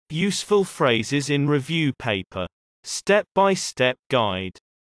Useful phrases in review paper. Step-by-step guide.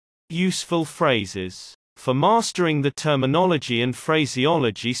 Useful phrases. For mastering the terminology and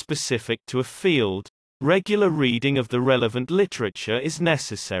phraseology specific to a field, regular reading of the relevant literature is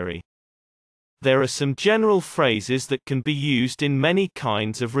necessary. There are some general phrases that can be used in many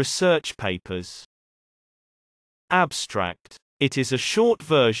kinds of research papers. Abstract. It is a short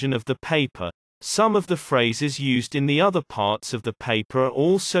version of the paper. Some of the phrases used in the other parts of the paper are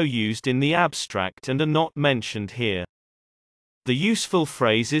also used in the abstract and are not mentioned here. The useful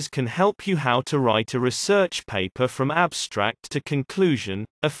phrases can help you how to write a research paper from abstract to conclusion,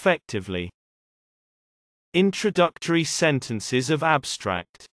 effectively. Introductory sentences of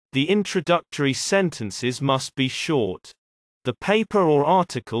abstract. The introductory sentences must be short. The paper or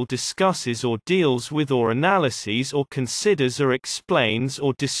article discusses or deals with or analyses or considers or explains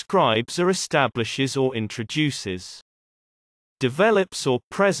or describes or establishes or introduces. Develops or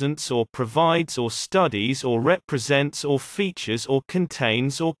presents or provides or studies or represents or features or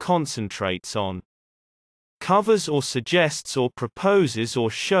contains or concentrates on. Covers or suggests or proposes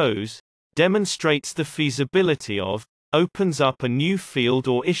or shows, demonstrates the feasibility of, opens up a new field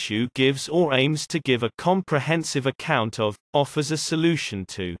or issue, gives or aims to give a comprehensive account of, offers a solution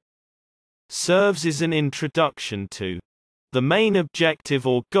to. Serves as an introduction to. The main objective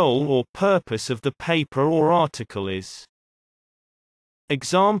or goal or purpose of the paper or article is.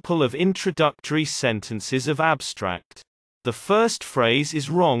 Example of introductory sentences of abstract. The first phrase is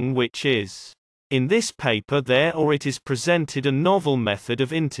wrong, which is, in this paper there or it is presented a novel method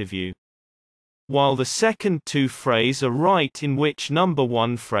of interview. While the second two phrases are right, in which number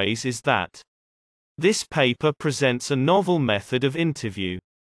one phrase is that this paper presents a novel method of interview,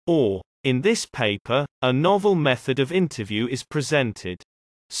 or in this paper, a novel method of interview is presented.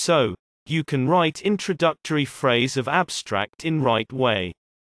 So, you can write introductory phrase of abstract in right way.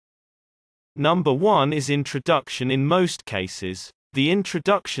 Number one is introduction. In most cases, the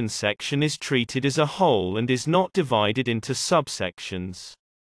introduction section is treated as a whole and is not divided into subsections.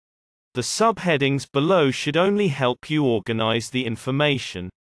 The subheadings below should only help you organize the information.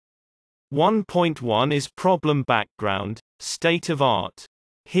 1.1 is problem background, state of art.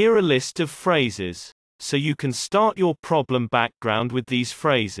 Here a list of phrases, so you can start your problem background with these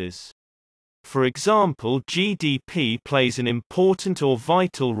phrases. For example, GDP plays an important or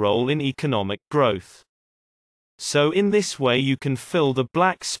vital role in economic growth. So in this way you can fill the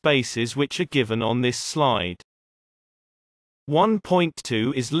black spaces which are given on this slide.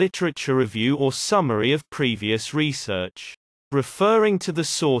 1.2 is literature review or summary of previous research. Referring to the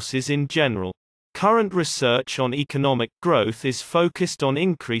sources in general. Current research on economic growth is focused on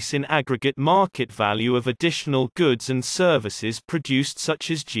increase in aggregate market value of additional goods and services produced,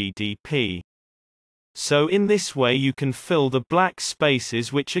 such as GDP. So in this way you can fill the black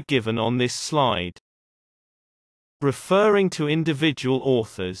spaces which are given on this slide. Referring to individual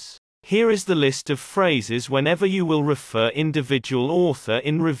authors. Here is the list of phrases whenever you will refer individual author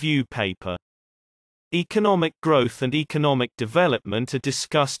in review paper. Economic growth and economic development are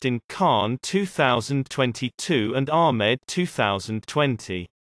discussed in Khan 2022 and Ahmed 2020.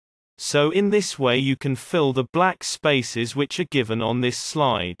 So in this way you can fill the black spaces which are given on this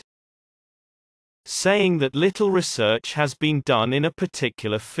slide. Saying that little research has been done in a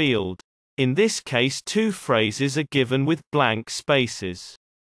particular field. In this case, two phrases are given with blank spaces.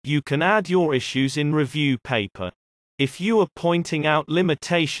 You can add your issues in review paper. If you are pointing out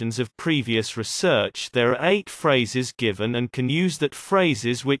limitations of previous research, there are 8 phrases given and can use that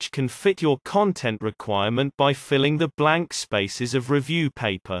phrases which can fit your content requirement by filling the blank spaces of review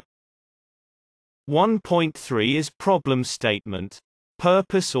paper. 1.3 is problem statement.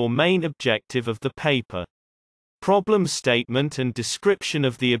 Purpose or main objective of the paper. Problem statement and description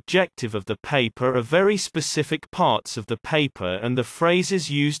of the objective of the paper are very specific parts of the paper, and the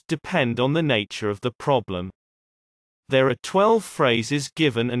phrases used depend on the nature of the problem. There are 12 phrases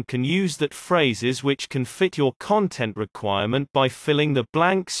given and can use that phrases which can fit your content requirement by filling the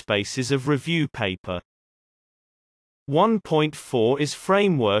blank spaces of review paper. 1.4 is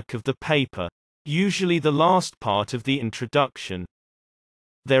framework of the paper, usually the last part of the introduction.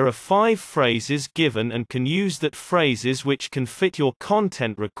 There are 5 phrases given and can use that phrases which can fit your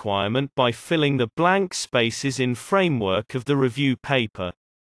content requirement by filling the blank spaces in framework of the review paper.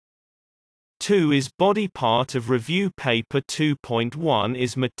 2 is body part of review paper. 2.1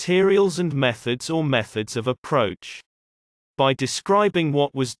 is materials and methods or methods of approach. By describing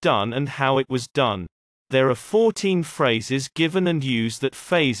what was done and how it was done. There are 14 phrases given and use that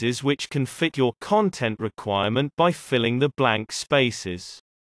phrases which can fit your content requirement by filling the blank spaces.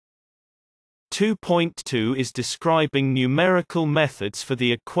 2.2 is describing numerical methods for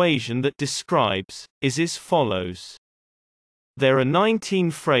the equation that describes, is as follows. There are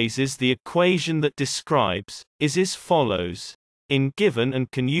 19 phrases the equation that describes, is as follows, in given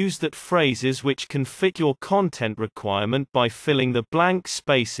and can use that phrases which can fit your content requirement by filling the blank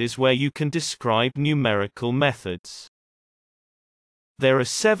spaces where you can describe numerical methods. There are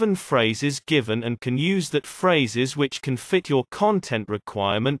 7 phrases given and can use that phrases which can fit your content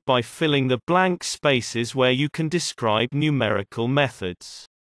requirement by filling the blank spaces where you can describe numerical methods.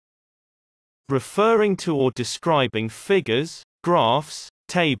 Referring to or describing figures, graphs,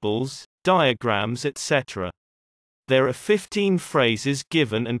 tables, diagrams, etc. There are 15 phrases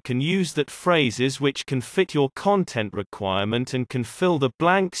given and can use that phrases which can fit your content requirement and can fill the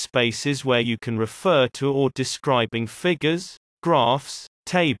blank spaces where you can refer to or describing figures, graphs,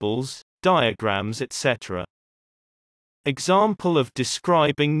 tables, diagrams, etc. Example of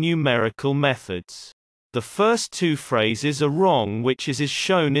describing numerical methods. The first 2 phrases are wrong, which is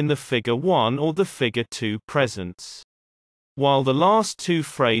shown in the figure 1 or the figure 2 presents. While the last 2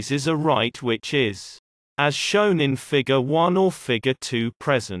 phrases are right, which is as shown in figure 1 or figure 2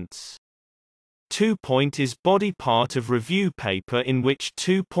 presents. 2. Is body part of review paper in which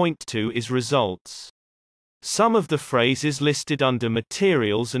 2.2 is results. Some of the phrases listed under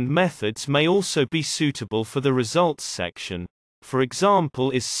materials and methods may also be suitable for the results section. For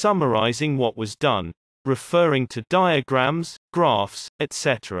example, is summarizing what was done, referring to diagrams, graphs,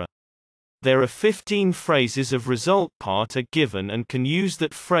 etc. There are 15 phrases of result part are given and can use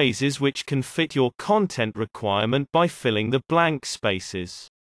that phrases which can fit your content requirement by filling the blank spaces.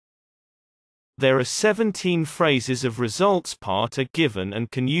 There are 17 phrases of results part are given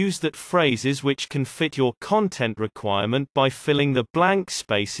and can use that phrases which can fit your content requirement by filling the blank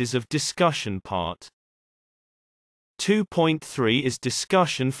spaces of discussion part. 2.3 is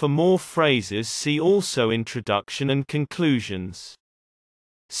discussion. For more phrases, see also introduction and conclusions.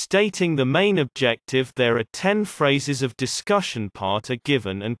 Stating the main objective, there are 10 phrases of discussion part are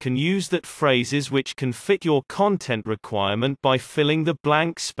given and can use that phrases which can fit your content requirement by filling the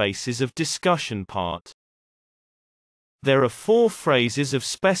blank spaces of discussion part. There are 4 phrases of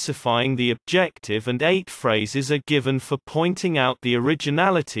specifying the objective and 8 phrases are given for pointing out the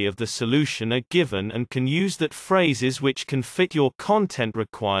originality of the solution are given and can use that phrases which can fit your content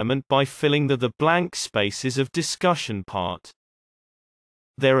requirement by filling the blank spaces of discussion part.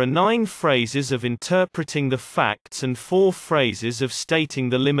 There are 9 phrases of interpreting the facts and 4 phrases of stating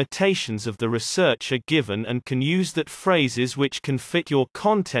the limitations of the research are given and can use that phrases which can fit your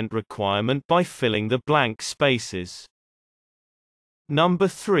content requirement by filling the blank spaces. Number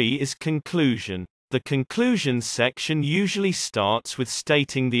 3 is conclusion. The conclusion section usually starts with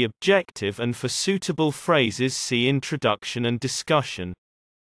stating the objective, and for suitable phrases see introduction and discussion.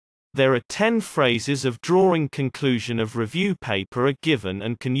 There are 10 phrases of drawing conclusion of review paper are given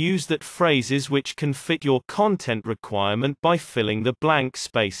and can use that phrases which can fit your content requirement by filling the blank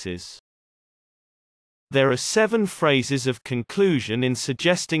spaces. There are 7 phrases of conclusion in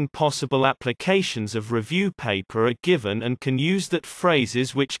suggesting possible applications of review paper are given and can use that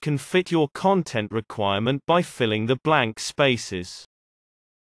phrases which can fit your content requirement by filling the blank spaces.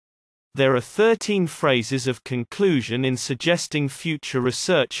 There are 13 phrases of conclusion in suggesting future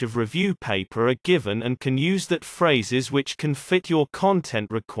research of review paper are given and can use that phrases which can fit your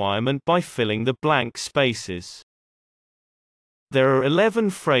content requirement by filling the blank spaces. There are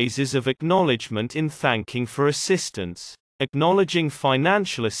 11 phrases of acknowledgement in thanking for assistance. Acknowledging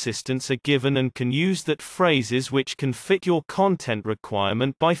financial assistance are given and can use that phrases which can fit your content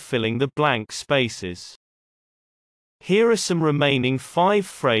requirement by filling the blank spaces. Here are some remaining 5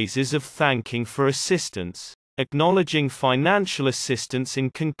 phrases of thanking for assistance. Acknowledging financial assistance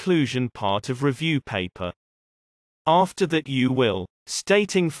in conclusion part of review paper. After that you will.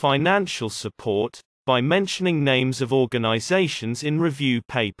 Stating financial support, by mentioning names of organizations in review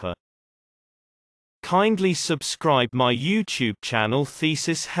paper. Kindly subscribe my YouTube channel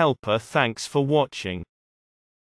Thesis Helper. Thanks for watching.